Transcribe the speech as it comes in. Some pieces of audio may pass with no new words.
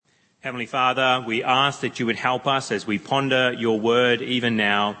Heavenly Father, we ask that you would help us as we ponder your word even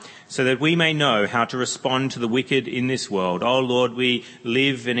now, so that we may know how to respond to the wicked in this world. Oh Lord, we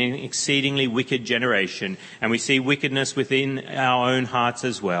live in an exceedingly wicked generation, and we see wickedness within our own hearts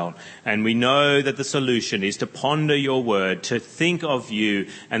as well. And we know that the solution is to ponder your word, to think of you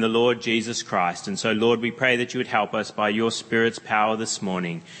and the Lord Jesus Christ. And so, Lord, we pray that you would help us by your Spirit's power this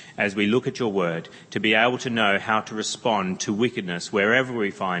morning as we look at your word, to be able to know how to respond to wickedness wherever we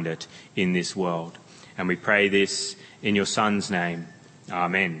find it in this world. And we pray this in your Son's name.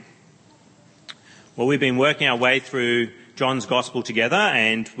 Amen. Well, we've been working our way through John's Gospel together,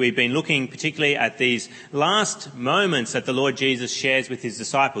 and we've been looking particularly at these last moments that the Lord Jesus shares with his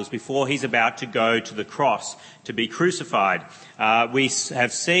disciples before he's about to go to the cross to be crucified. We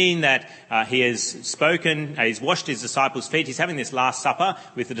have seen that he has spoken, he's washed his disciples' feet. He's having this Last Supper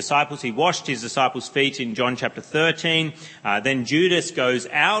with the disciples. He washed his disciples' feet in John chapter 13. Then Judas goes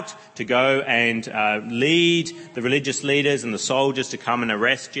out to go and lead the religious leaders and the soldiers to come and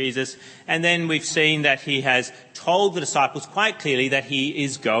arrest Jesus. And then we've seen that he has told the disciples quite clearly that he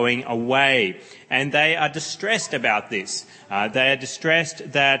is going away. And they are distressed about this. They are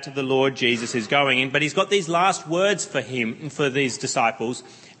distressed that the Lord Jesus is going in. But he's got these last words for these disciples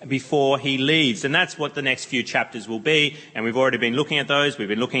before he leaves. And that's what the next few chapters will be. And we've already been looking at those. We've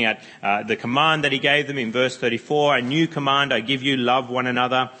been looking at the command that he gave them in verse 34. A new command I give you, love one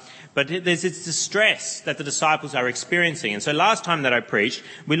another. But there's this distress that the disciples are experiencing. And so last time that I preached,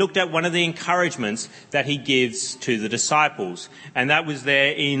 we looked at one of the encouragements that he gives to the disciples. And that was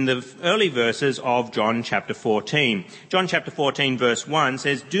there in the early verses of John chapter 14. John chapter 14 verse 1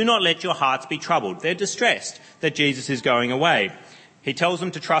 says, "Do not let your hearts be troubled." They're distressed that Jesus is going away. He tells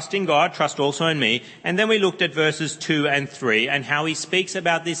them to trust in God, trust also in me. And then we looked at verses 2 and 3 and how he speaks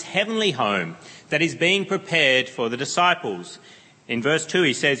about this heavenly home that is being prepared for the disciples. In verse 2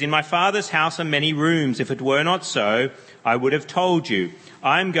 he says, "In my Father's house are many rooms. If it were not so, I would have told you.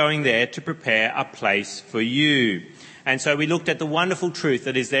 I am going there to prepare a place for you." And so we looked at the wonderful truth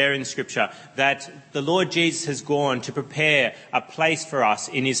that is there in Scripture, that the Lord Jesus has gone to prepare a place for us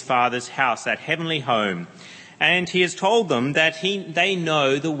in his Father's house, that heavenly home. And he has told them that they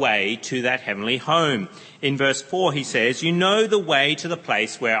know the way to that heavenly home. In verse 4 he says, "You know the way to the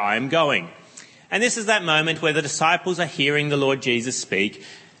place where I am going." And this is that moment where the disciples are hearing the Lord Jesus speak.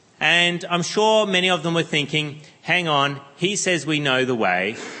 And I'm sure many of them were thinking, hang on, he says we know the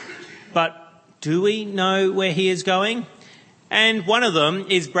way, but do we know where he is going? And one of them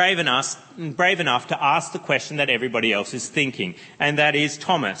is brave enough to ask the question that everybody else is thinking, and that is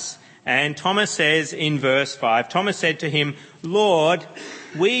Thomas. And Thomas says in verse 5, Thomas said to him, "Lord,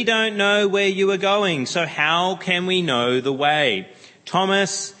 we don't know where you are going, so how can we know the way?"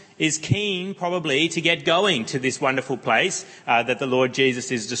 Thomas is keen probably to get going to this wonderful place that the Lord Jesus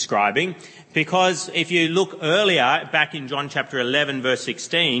is describing. Because if you look earlier, back in John chapter 11 verse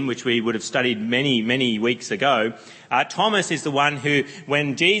 16, which we would have studied many, many weeks ago, Thomas is the one who,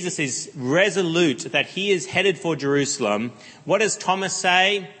 when Jesus is resolute that he is headed for Jerusalem, what does Thomas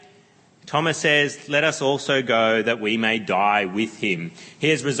say? Thomas says, "Let us also go that we may die with him." He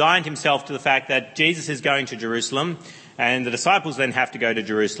has resigned himself to the fact that Jesus is going to Jerusalem, and the disciples then have to go to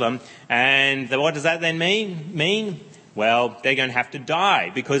Jerusalem. And what does that then mean? Well, they're going to have to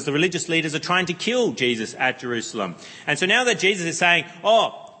die because the religious leaders are trying to kill Jesus at Jerusalem. And so now that Jesus is saying,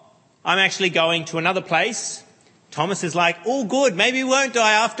 I'm actually going to another place, Thomas is like, oh good, maybe we won't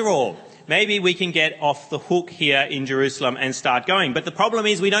die after all. Maybe we can get off the hook here in Jerusalem and start going. But the problem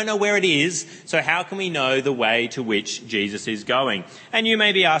is we don't know where it is, so how can we know the way to which Jesus is going? And you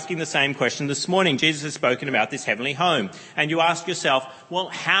may be asking the same question this morning. Jesus has spoken about this heavenly home. And you ask yourself, well,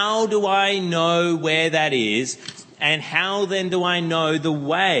 how do I know where that is? And how then do I know the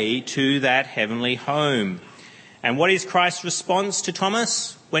way to that heavenly home? And what is Christ's response to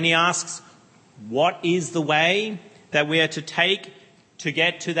Thomas when he asks, what is the way that we are to take to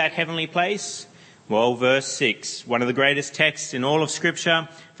get to that heavenly place? Well, verse 6, one of the greatest texts in all of Scripture.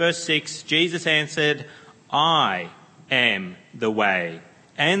 Verse 6, Jesus answered, "I am the way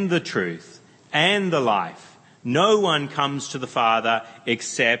and the truth and the life. No one comes to the Father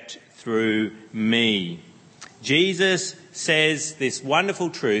except through me." Jesus says this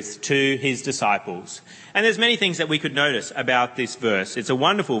wonderful truth to his disciples. And there's many things that we could notice about this verse. It's a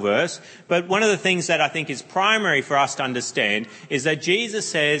wonderful verse, but one of the things that I think is primary for us to understand is that Jesus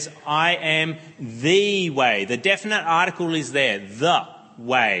says, "I am the way." The definite article is there, the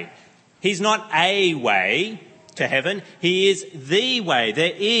way. He's not a way to heaven. He is the way.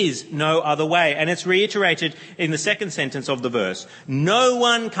 There is no other way. And it's reiterated in the second sentence of the verse. No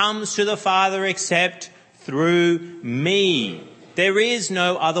one comes to the Father except through me. There is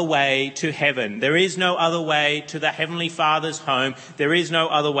no other way to heaven. There is no other way to the Heavenly Father's home. There is no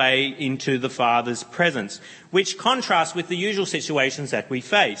other way into the Father's presence, which contrasts with the usual situations that we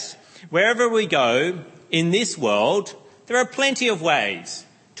face. Wherever we go in this world, there are plenty of ways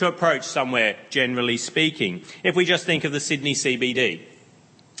to approach somewhere, generally speaking. If we just think of the Sydney CBD,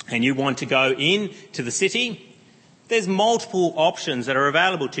 and you want to go in to the city, there's multiple options that are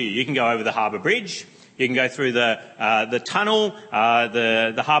available to you. You can go over the Harbour Bridge. You can go through the tunnel,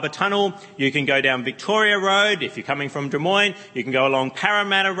 the Harbour Tunnel. You can go down Victoria Road if you're coming from Des Moines. You can go along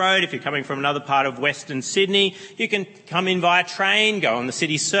Parramatta Road if you're coming from another part of Western Sydney. You can come in via train, go on the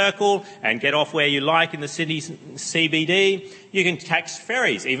City Circle and get off where you like in the city CBD. You can catch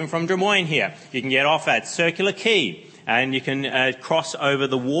ferries, even from Des Moines here. You can get off at Circular Quay and you can cross over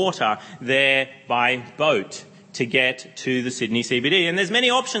the water there by boat to get to the Sydney CBD. And there's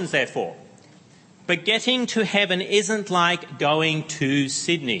many options, therefore. But getting to heaven isn't like going to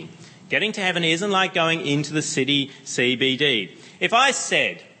Sydney. Getting to heaven isn't like going into the city CBD. If I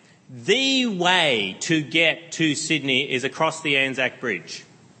said the way to get to Sydney is across the Anzac Bridge,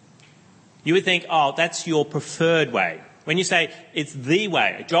 you would think, oh, that's your preferred way. When you say it's the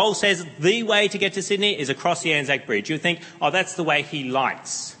way, Joel says the way to get to Sydney is across the Anzac Bridge, you would think, oh, that's the way he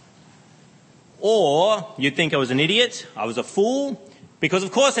likes. Or you'd think I was an idiot, I was a fool, because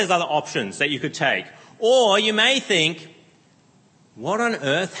of course there's other options that you could take. Or you may think, what on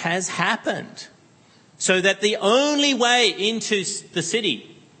earth has happened? So that the only way into the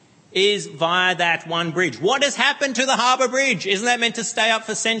city is via that one bridge. What has happened to the Harbour Bridge? Isn't that meant to stay up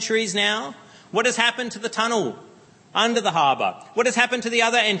for centuries now? What has happened to the tunnel under the harbour? What has happened to the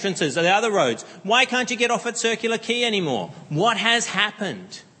other entrances or the other roads? Why can't you get off at Circular Quay anymore? What has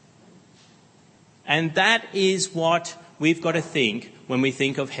happened? And that is what we've got to think when we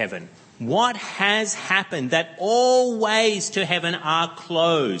think of heaven. What has happened that all ways to heaven are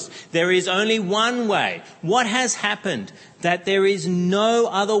closed? There is only one way. What has happened that there is no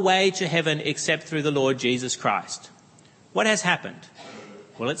other way to heaven except through the Lord Jesus Christ? What has happened?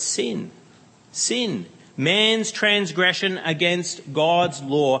 Well, it's sin. Sin. Man's transgression against God's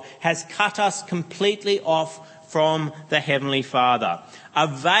law has cut us completely off from the Heavenly Father. A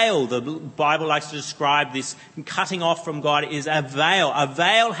veil, the Bible likes to describe this cutting off from God, is a veil. A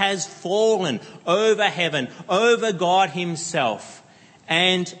veil has fallen over heaven, over God himself,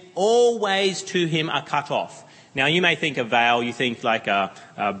 and all ways to him are cut off. Now, you may think of veil, you think like a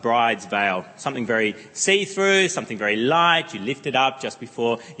bride's veil, something very see-through, something very light. You lift it up just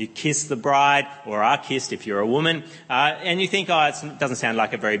before you kiss the bride, or are kissed if you're a woman, and you think, oh, it doesn't sound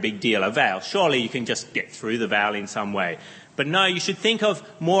like a very big deal, a veil. Surely you can just get through the veil in some way. But no, you should think of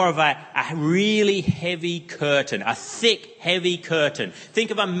more of a really heavy curtain, a thick, heavy curtain.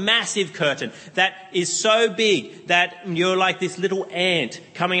 Think of a massive curtain that is so big that you're like this little ant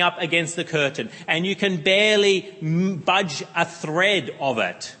coming up against the curtain and you can barely budge a thread of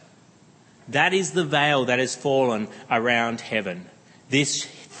it. That is the veil that has fallen around heaven. This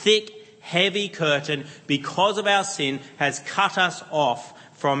thick, heavy curtain, because of our sin, has cut us off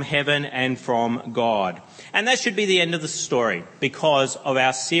from heaven and from God. And that should be the end of the story because of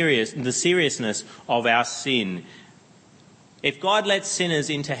the seriousness of our sin. If God lets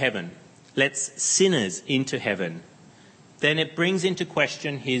sinners into heaven, then it brings into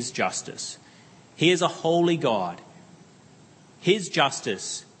question his justice. He is a holy God. His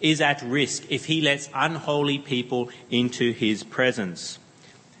justice is at risk if he lets unholy people into his presence.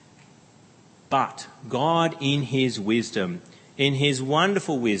 But God, in his wisdom, in his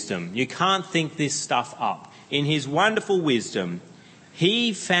wonderful wisdom, you can't think this stuff up. In his wonderful wisdom,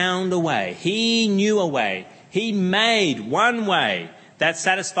 he found a way. He knew a way. He made one way that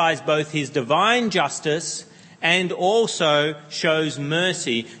satisfies both his divine justice and also shows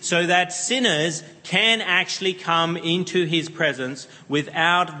mercy so that sinners can actually come into his presence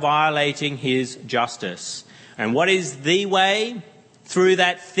without violating his justice. And what is the way through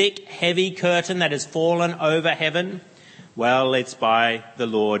that thick, heavy curtain that has fallen over heaven? Well, it's by the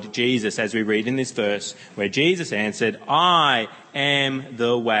Lord Jesus, as we read in this verse, where Jesus answered, I am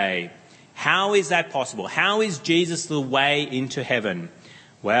the way. How is that possible? How is Jesus the way into heaven?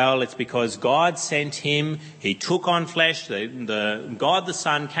 Well, it's because God sent him. He took on flesh. God the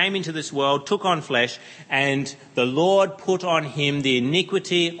Son came into this world, took on flesh, and the Lord put on him the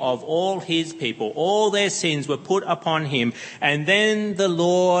iniquity of all his people. All their sins were put upon him, and then the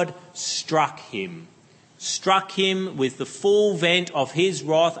Lord struck him with the full vent of his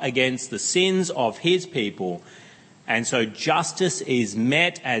wrath against the sins of his people. And so justice is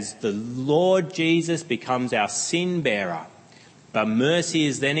met as the Lord Jesus becomes our sin bearer. But mercy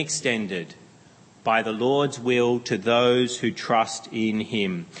is then extended by the Lord's will to those who trust in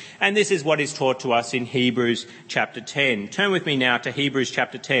him. And this is what is taught to us in Hebrews chapter 10. Turn with me now to Hebrews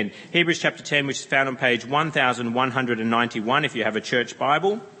chapter 10. Hebrews chapter 10, which is found on page 1191 if you have a church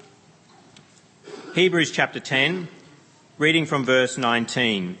Bible. Hebrews chapter 10, reading from verse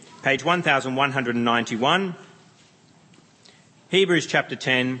 19. Page 1191. Hebrews chapter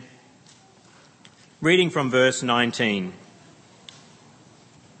 10, reading from verse 19.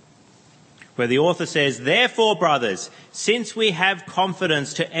 Where the author says, "Therefore, brothers, since we have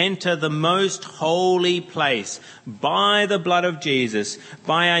confidence to enter the most holy place by the blood of Jesus,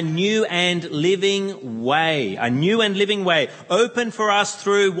 by a new and living way, open for us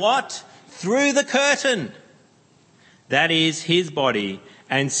through what? Through the curtain. That is his body.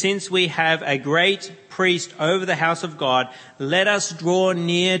 And since we have a great priest over the house of God, let us draw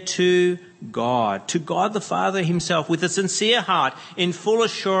near to God the Father himself, with a sincere heart, in full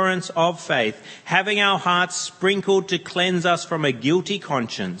assurance of faith, having our hearts sprinkled to cleanse us from a guilty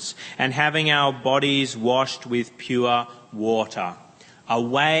conscience, and having our bodies washed with pure water." A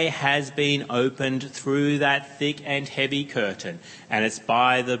way has been opened through that thick and heavy curtain, and it's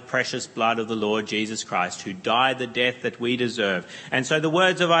by the precious blood of the Lord Jesus Christ, who died the death that we deserve. And so the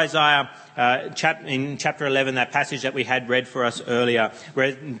words of Isaiah in chapter 11, that passage that we had read for us earlier,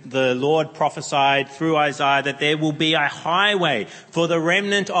 where the Lord prophesied through Isaiah that there will be a highway for the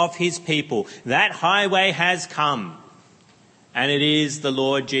remnant of his people. That highway has come, and it is the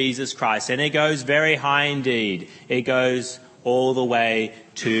Lord Jesus Christ. And it goes very high indeed. It goes all the way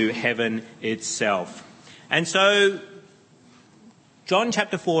to heaven itself. And so, John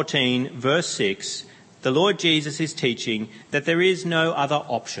chapter 14, verse 6, the Lord Jesus is teaching that there is no other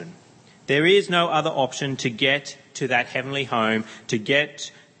option. There is no other option to get to that heavenly home, to get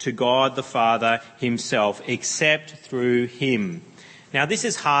to God the Father himself, except through him. Now, this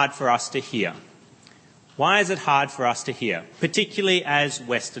is hard for us to hear. Why is it hard for us to hear, particularly as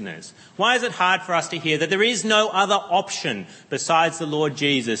Westerners? Why is it hard for us to hear that there is no other option besides the Lord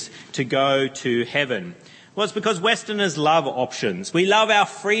Jesus to go to heaven? Well, it's because Westerners love options. We love our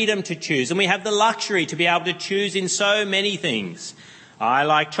freedom to choose, and we have the luxury to be able to choose in so many things. I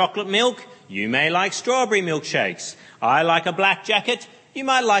like chocolate milk. You may like strawberry milkshakes. I like a black jacket. You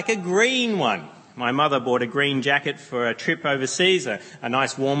might like a green one. My mother bought a green jacket for a trip overseas, a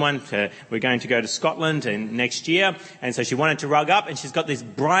nice warm one. We're going to go to Scotland next year. And so she wanted to rug up, and she's got this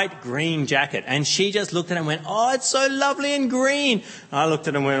bright green jacket. And she just looked at it and went, "Oh, it's so lovely and green." I looked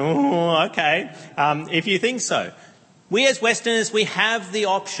at it and went, "Oh, okay, if you think so." We as Westerners, we have the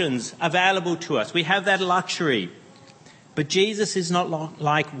options available to us. We have that luxury. But Jesus is not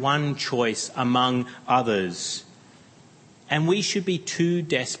like one choice among others. And we should be too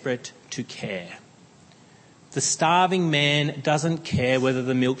desperate to care. The starving man doesn't care whether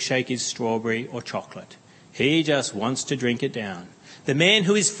the milkshake is strawberry or chocolate. He just wants to drink it down. The man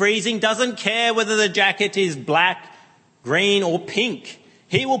who is freezing doesn't care whether the jacket is black, green or pink.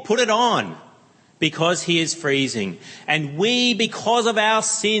 He will put it on because he is freezing. And we, because of our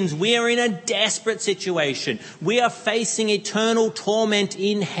sins, we are in a desperate situation. We are facing eternal torment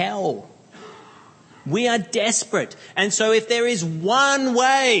in hell. We are desperate. And so if there is one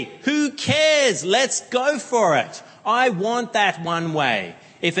way, who cares? Let's go for it. I want that one way.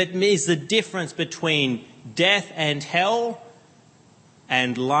 If it is the difference between death and hell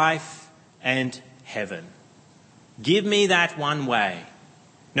and life and heaven. Give me that one way,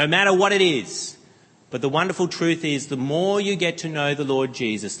 no matter what it is. But the wonderful truth is, the more you get to know the Lord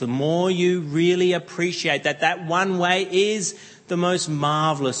Jesus, the more you really appreciate that one way is the most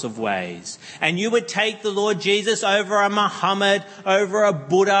marvellous of ways. And you would take the Lord Jesus over a Muhammad, over a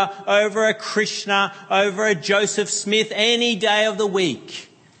Buddha, over a Krishna, over a Joseph Smith any day of the week.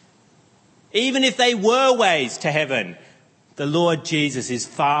 Even if they were ways to heaven, the Lord Jesus is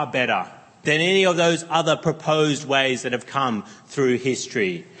far better than any of those other proposed ways that have come through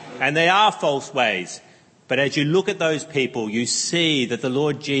history. And they are false ways. But as you look at those people, you see that the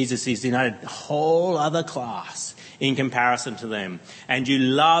Lord Jesus is in a whole other class in comparison to them. And you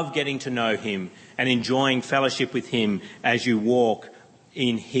love getting to know him and enjoying fellowship with him as you walk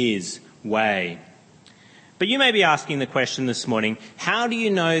in his way. But you may be asking the question this morning, how do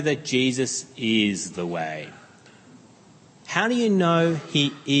you know that Jesus is the way? How do you know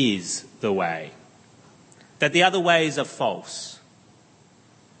he is the way? That the other ways are false?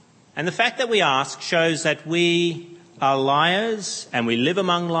 And the fact that we ask shows that we are liars, and we live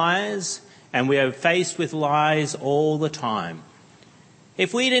among liars, and we are faced with lies all the time.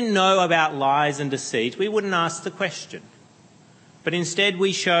 If we didn't know about lies and deceit, we wouldn't ask the question. But instead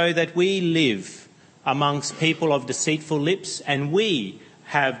we show that we live amongst people of deceitful lips, and we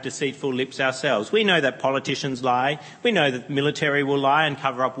have deceitful lips ourselves. We know that politicians lie. We know that the military will lie and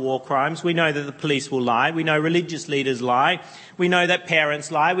cover up war crimes. We know that the police will lie. We know religious leaders lie. We know that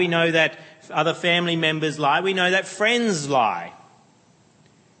parents lie. We know that other family members lie. We know that friends lie.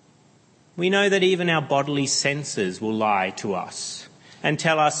 We know that even our bodily senses will lie to us and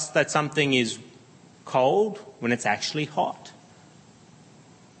tell us that something is cold when it's actually hot.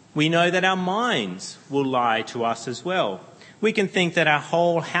 We know that our minds will lie to us as well. We can think that our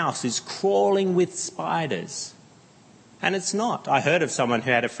whole house is crawling with spiders, and it's not. I heard of someone who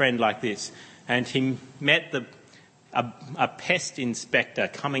had a friend like this, and he met a pest inspector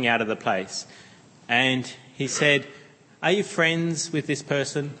coming out of the place, and he said, "Are you friends with this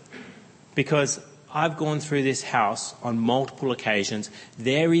person? Because I've gone through this house on multiple occasions.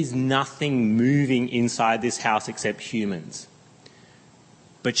 There is nothing moving inside this house except humans.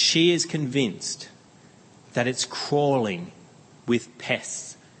 But she is convinced that it's crawling with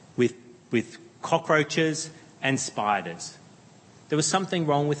pests, with cockroaches and spiders." There was something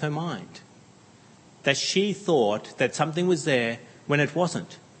wrong with her mind. That she thought that something was there when it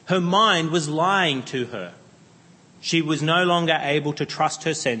wasn't. Her mind was lying to her. She was no longer able to trust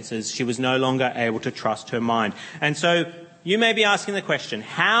her senses. She was no longer able to trust her mind. And so you may be asking the question,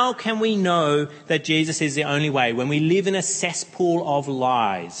 how can we know that Jesus is the only way when we live in a cesspool of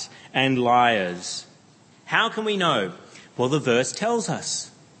lies and liars? How can we know? Well, the verse tells us.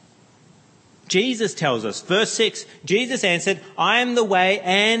 Jesus tells us. Verse 6, Jesus answered, "I am the way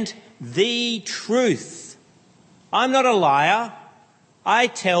and the truth." I'm not a liar. I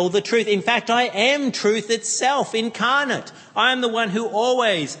tell the truth. In fact, I am truth itself incarnate. I am the one who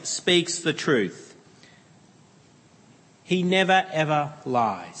always speaks the truth. He never ever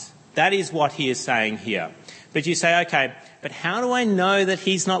lies. That is what he is saying here. But you say, okay, but how do I know that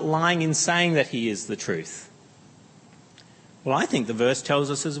he's not lying in saying that he is the truth? Well, I think the verse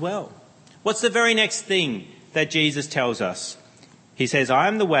tells us as well. What's the very next thing that Jesus tells us? He says, "I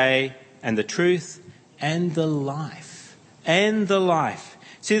am the way and the truth and the life." And the life.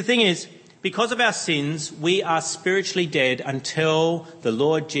 See, the thing is, because of our sins, we are spiritually dead until the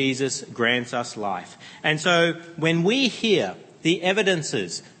Lord Jesus grants us life. And so when we hear the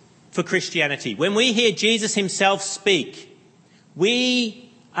evidences for Christianity, when we hear Jesus himself speak,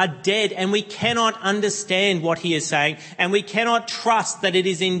 we are dead and we cannot understand what he is saying, and we cannot trust that it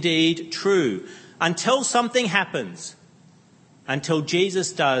is indeed true until something happens, until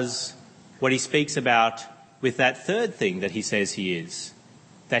Jesus does what he speaks about with that third thing that he says he is,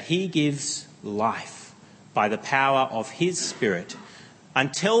 that he gives life by the power of his Spirit.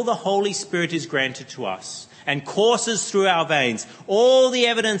 Until the Holy Spirit is granted to us and courses through our veins, all the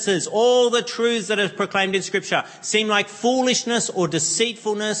evidences, all the truths that are proclaimed in Scripture seem like foolishness or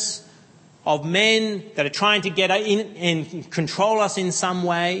deceitfulness of men that are trying to get in and control us in some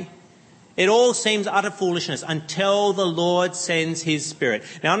way. It all seems utter foolishness until the Lord sends his Spirit.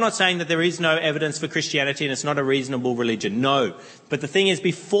 Now, I'm not saying that there is no evidence for Christianity and it's not a reasonable religion. No. But the thing is,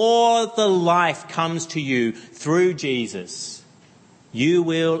 before the life comes to you through Jesus, you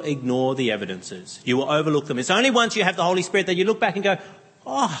will ignore the evidences. You will overlook them. It's only once you have the Holy Spirit that you look back and go,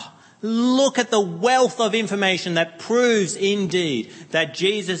 oh, look at the wealth of information that proves indeed that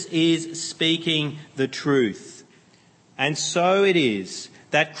Jesus is speaking the truth. And so it is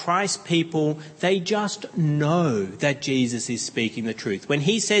that Christ's people, they just know that Jesus is speaking the truth. When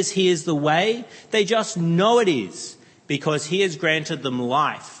he says he is the way, they just know it is, because he has granted them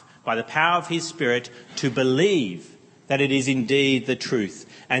life by the power of his Spirit to believe that it is indeed the truth.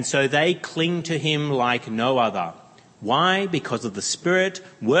 And so they cling to him like no other. Why? Because of the Spirit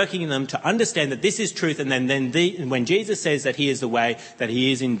working in them to understand that this is truth, and then when Jesus says that he is the way, that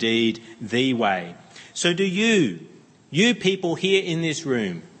he is indeed the way. So do you people here in this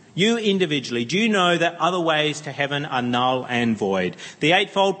room, you individually, do you know that other ways to heaven are null and void? The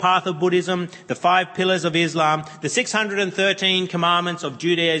Eightfold Path of Buddhism, the 5 Pillars of Islam, the 613 Commandments of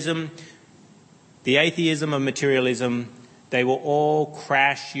Judaism, the atheism of materialism, they will all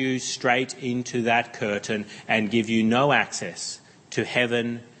crash you straight into that curtain and give you no access to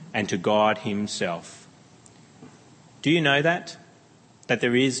heaven and to God himself. Do you know that? That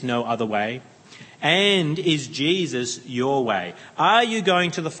there is no other way? And is Jesus your way? Are you going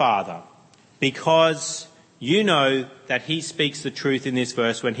to the Father because you know that he speaks the truth in this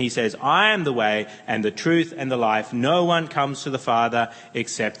verse when he says, "I am the way and the truth and the life. No one comes to the Father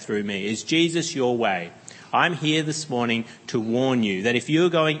except through me." Is Jesus your way? I'm here this morning to warn you that if you're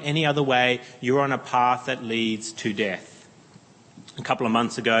going any other way, you're on a path that leads to death. A couple of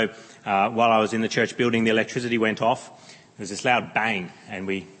months ago, while I was in the church building, the electricity went off. There was this loud bang, and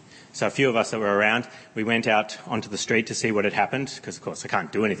we So a few of us that were around, we went out onto the street to see what had happened, because of course I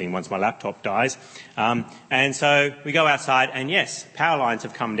can't do anything once my laptop dies. And so we go outside, and yes, power lines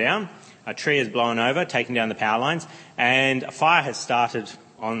have come down. A tree has blown over, taking down the power lines, and a fire has started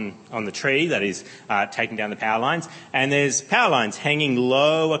on the tree that is taking down the power lines. And there's power lines hanging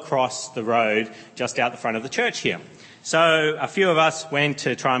low across the road just out the front of the church here. So a few of us went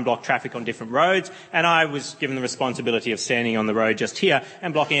to try and block traffic on different roads, and I was given the responsibility of standing on the road just here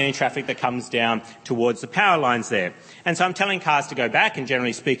and blocking any traffic that comes down towards the power lines there. And so I'm telling cars to go back, and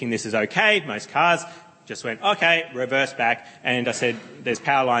generally speaking this is okay. Most cars just went, okay, reverse back, and I said, there's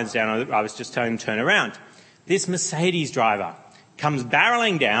power lines down. I was just telling them to turn around. This Mercedes driver comes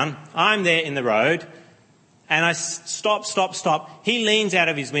barreling down. I'm there in the road, and I stop. He leans out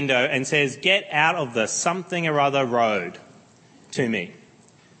of his window and says, get out of the something or other road to me.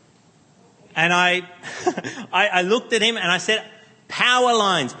 And I looked at him and I said, power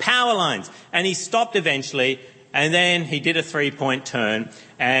lines. And he stopped eventually, and then he did a 3-point turn.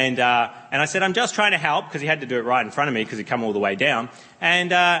 And I said, I'm just trying to help, because he had to do it right in front of me because he'd come all the way down.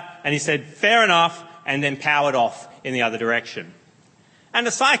 And he said, fair enough, and then powered off in the other direction. And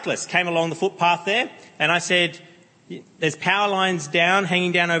a cyclist came along the footpath there, and I said, there's power lines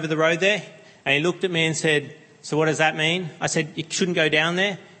hanging down over the road there. And he looked at me and said, so what does that mean? I said, you shouldn't go down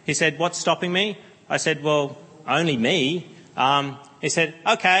there. He said, what's stopping me? I said, well, only me. He said,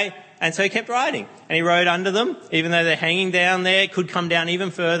 okay. And so he kept riding, and he rode under them, even though they're hanging down there, could come down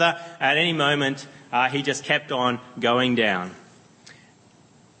even further at any moment. He just kept on going down.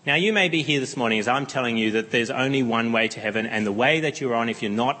 Now, you may be here this morning as I'm telling you that there's only one way to heaven, and the way that you're on, if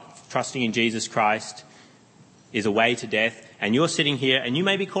you're not trusting in Jesus Christ, is a way to death. And you're sitting here, and you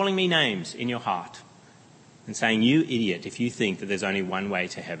may be calling me names in your heart and saying, you idiot, if you think that there's only one way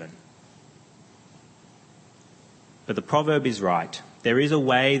to heaven. But the proverb is right. There is a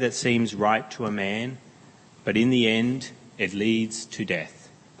way that seems right to a man, but in the end it leads to death.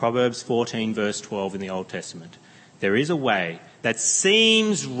 Proverbs 14 verse 12 in the Old Testament. There is a way that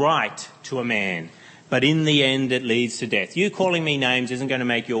seems right to a man, but in the end it leads to death. You calling me names isn't going to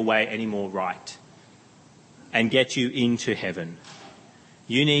make your way any more right and get you into heaven.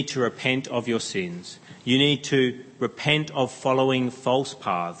 You need to repent of your sins. You need to repent of following false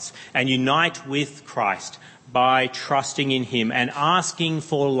paths and unite with Christ by trusting in him and asking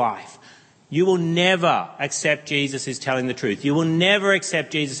for life. You will never accept Jesus is telling the truth. You will never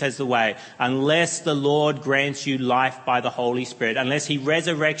accept Jesus as the way unless the Lord grants you life by the Holy Spirit, unless he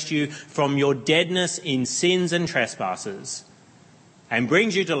resurrects you from your deadness in sins and trespasses and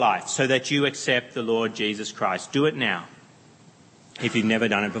brings you to life so that you accept the Lord Jesus Christ. Do it now if you've never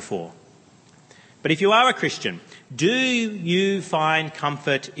done it before. But if you are a Christian, do you find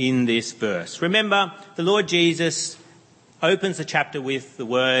comfort in this verse? Remember, the Lord Jesus opens the chapter with the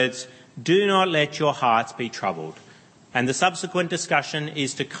words, do not let your hearts be troubled. And the subsequent discussion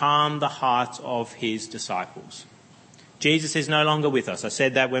is to calm the hearts of his disciples. Jesus is no longer with us. I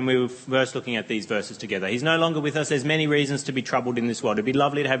said that when we were first looking at these verses together. He's no longer with us. There's many reasons to be troubled in this world. It'd be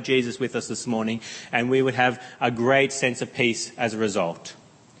lovely to have Jesus with us this morning, and we would have a great sense of peace as a result.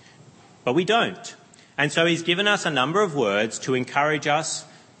 But we don't. And so he's given us a number of words to encourage us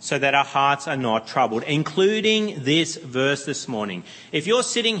so that our hearts are not troubled, including this verse this morning. If you're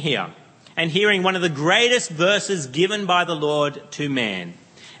sitting here and hearing one of the greatest verses given by the Lord to man,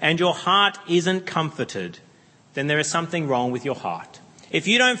 and your heart isn't comforted, then there is something wrong with your heart. If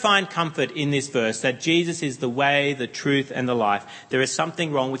you don't find comfort in this verse, that Jesus is the way, the truth, and the life, there is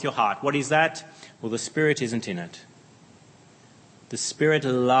something wrong with your heart. What is that? Well, the Spirit isn't in it. The Spirit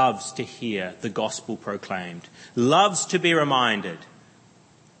loves to hear the gospel proclaimed, loves to be reminded.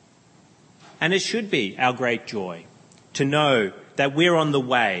 And it should be our great joy to know that we're on the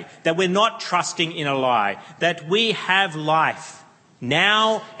way, that we're not trusting in a lie, that we have life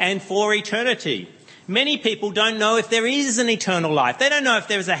now and for eternity. Many people don't know if there is an eternal life. They don't know if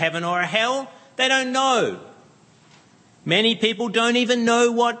there is a heaven or a hell. They don't know. Many people don't even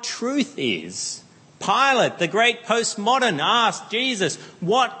know what truth is. Pilate, the great postmodern, asked Jesus,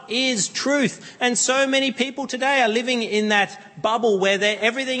 what is truth? And so many people today are living in that bubble where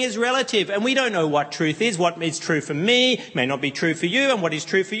everything is relative, and we don't know what truth is. What is true for me may not be true for you, and what is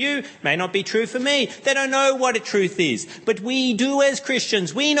true for you may not be true for me. They don't know what a truth is. But we do as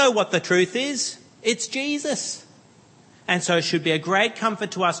Christians. We know what the truth is. It's Jesus. And so it should be a great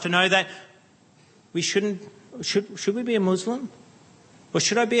comfort to us to know that we should we be a Muslim? Or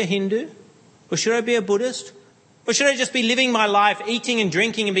should I be a Hindu? Or should I be a Buddhist? Or should I just be living my life, eating and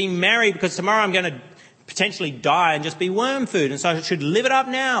drinking and being merry because tomorrow I'm going to potentially die and just be worm food, and so I should live it up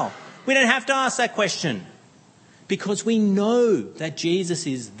now? We don't have to ask that question. because we know that Jesus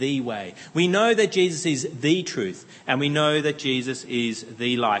is the way. We know that Jesus is the truth, and we know that Jesus is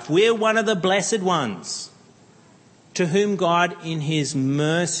the life. We're one of the blessed ones to whom God, in his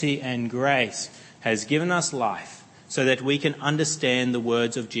mercy and grace, has given us life so that we can understand the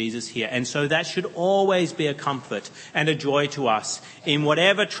words of Jesus here. And so that should always be a comfort and a joy to us in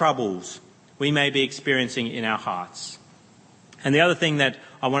whatever troubles we may be experiencing in our hearts. And the other thing that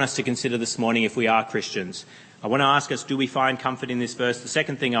I want us to consider this morning, if we are Christians, I want to ask us, do we find comfort in this verse? The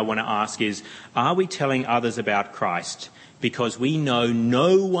second thing I want to ask is, are we telling others about Christ? Because we know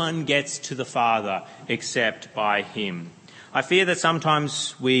no one gets to the Father except by him. I fear that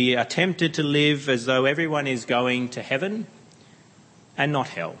sometimes we are tempted to live as though everyone is going to heaven and not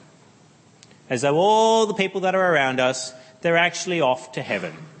hell. As though all the people that are around us, they're actually off to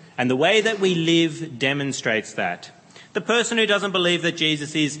heaven. And the way that we live demonstrates that. The person who doesn't believe that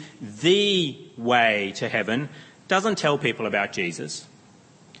Jesus is the way to heaven doesn't tell people about Jesus.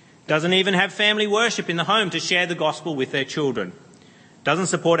 Doesn't even have family worship in the home to share the gospel with their children. Doesn't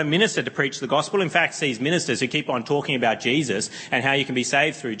support a minister to preach the gospel. In fact, sees ministers who keep on talking about Jesus and how you can be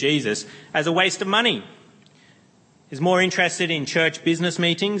saved through Jesus as a waste of money. Is more interested in church business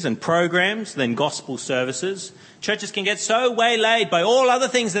meetings and programs than gospel services. Churches can get so waylaid by all other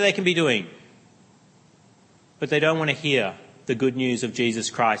things that they can be doing, but they don't want to hear the good news of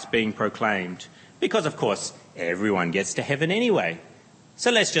Jesus Christ being proclaimed. Because, of course, everyone gets to heaven anyway. So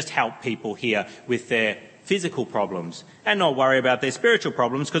let's just help people here with their physical problems and not worry about their spiritual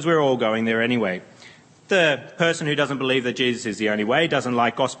problems, because we're all going there anyway. The person who doesn't believe that Jesus is the only way, doesn't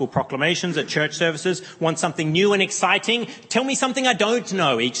like gospel proclamations at church services, wants something new and exciting. Tell me something I don't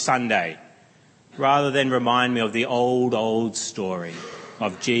know each Sunday, rather than remind me of the old story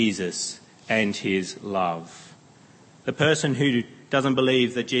of Jesus and his love. The person who doesn't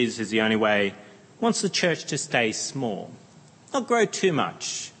believe that Jesus is the only way wants the church to stay small, not grow too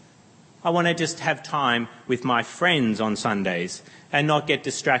much. I want to just have time with my friends on Sundays and not get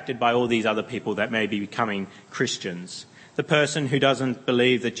distracted by all these other people that may be becoming Christians. The person who doesn't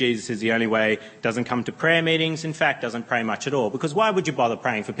believe that Jesus is the only way doesn't come to prayer meetings, in fact doesn't pray much at all, because why would you bother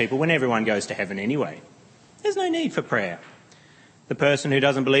praying for people when everyone goes to heaven anyway? There's no need for prayer. The person who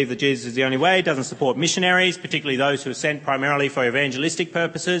doesn't believe that Jesus is the only way doesn't support missionaries, particularly those who are sent primarily for evangelistic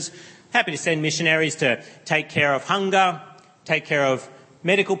purposes. Happy to send missionaries to take care of hunger, take care of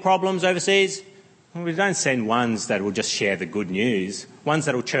medical problems overseas. We don't send ones that will just share the good news, ones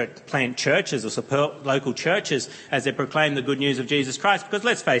that will plant churches or support local churches as they proclaim the good news of Jesus Christ, because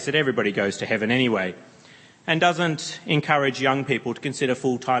let's face it, everybody goes to heaven anyway. And doesn't encourage young people to consider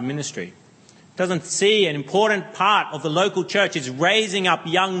full-time ministry. Doesn't see an important part of the local church is raising up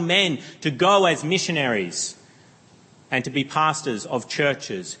young men to go as missionaries and to be pastors of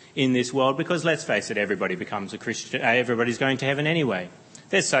churches in this world, because let's face it, everybody becomes a Christian. Everybody's going to heaven anyway.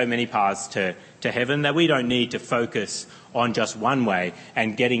 There's so many paths to heaven that we don't need to focus on just one way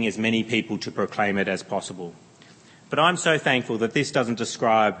and getting as many people to proclaim it as possible. But I'm so thankful that this doesn't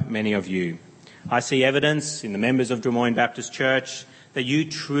describe many of you. I see evidence in the members of Des Moines Baptist Church that you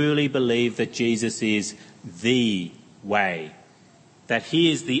truly believe that Jesus is the way, that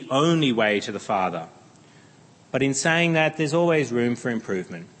he is the only way to the Father. But in saying that, there's always room for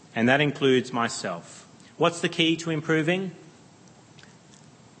improvement, and that includes myself. What's the key to improving?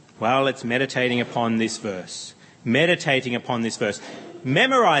 Well, it's meditating upon this verse. Meditating upon this verse.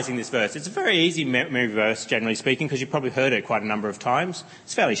 Memorising this verse. It's a very easy memory verse, generally speaking, because you've probably heard it quite a number of times.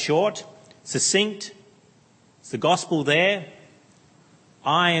 It's fairly short, succinct. It's the gospel there.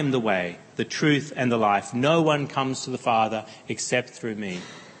 I am the way, the truth and the life. No one comes to the Father except through me.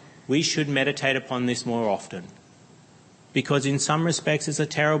 We should meditate upon this more often, because in some respects it's a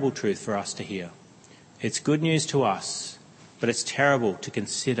terrible truth for us to hear. It's good news to us, but it's terrible to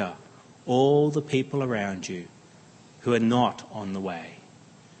consider all the people around you who are not on the way.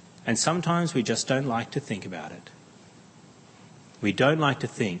 And sometimes we just don't like to think about it. We don't like to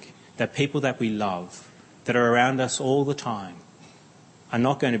think that people that we love, that are around us all the time, are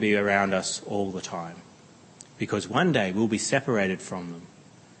not going to be around us all the time, because one day we'll be separated from them.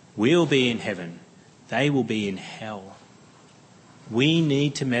 We'll be in heaven. They will be in hell. We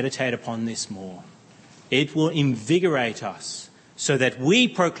need to meditate upon this more. It will invigorate us so that we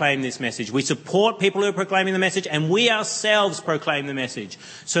proclaim this message. We support people who are proclaiming the message, and we ourselves proclaim the message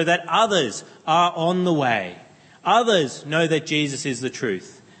so that others are on the way. Others know that Jesus is the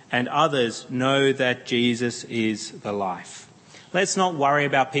truth, and others know that Jesus is the life. Let's not worry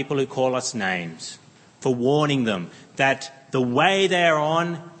about people who call us names for warning them that the way they're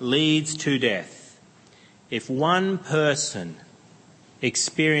on leads to death. If one person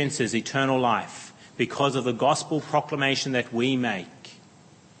experiences eternal life because of the gospel proclamation that we make,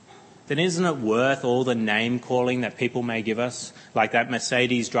 then isn't it worth all the name calling that people may give us, like that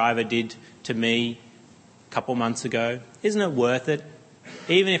Mercedes driver did to me a couple months ago? Isn't it worth it?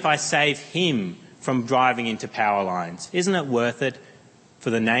 Even if I save him from driving into power lines, isn't it worth it for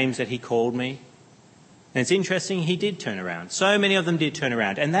the names that he called me? And it's interesting, he did turn around. So many of them did turn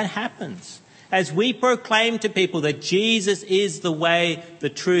around. And that happens as we proclaim to people that Jesus is the way, the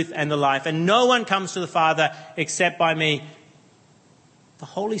truth, and the life, and no one comes to the Father except by me. The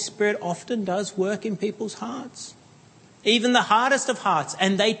Holy Spirit often does work in people's hearts, even the hardest of hearts,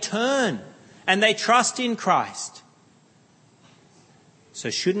 and they turn and they trust in Christ. So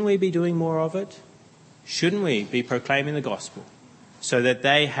shouldn't we be doing more of it? Shouldn't we be proclaiming the gospel so that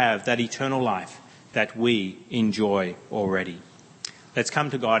they have that eternal life that we enjoy already? Let's come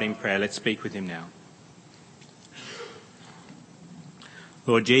to God in prayer. Let's speak with him now.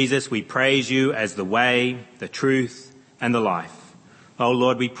 Lord Jesus, we praise you as the way, the truth, and the life. Oh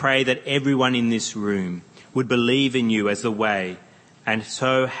Lord, we pray that everyone in this room would believe in you as the way and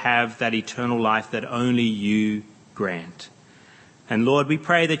so have that eternal life that only you grant. And Lord, we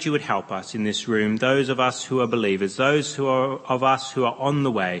pray that you would help us in this room, those of us who are believers, those of us who are on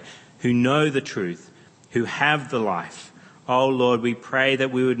the way, who know the truth, who have the life. Oh Lord, we pray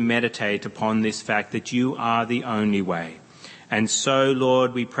that we would meditate upon this fact that you are the only way. And so,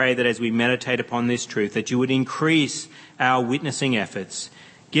 Lord, we pray that as we meditate upon this truth, that you would increase our witnessing efforts.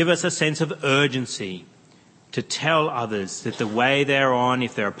 Give us a sense of urgency to tell others that the way they're on,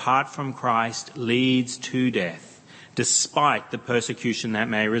 if they're apart from Christ, leads to death, despite the persecution that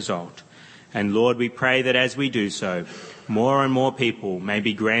may result. And Lord, we pray that as we do so, more and more people may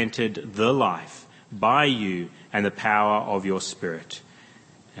be granted the life by you and the power of your Spirit.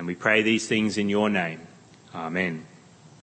 And we pray these things in your name. Amen.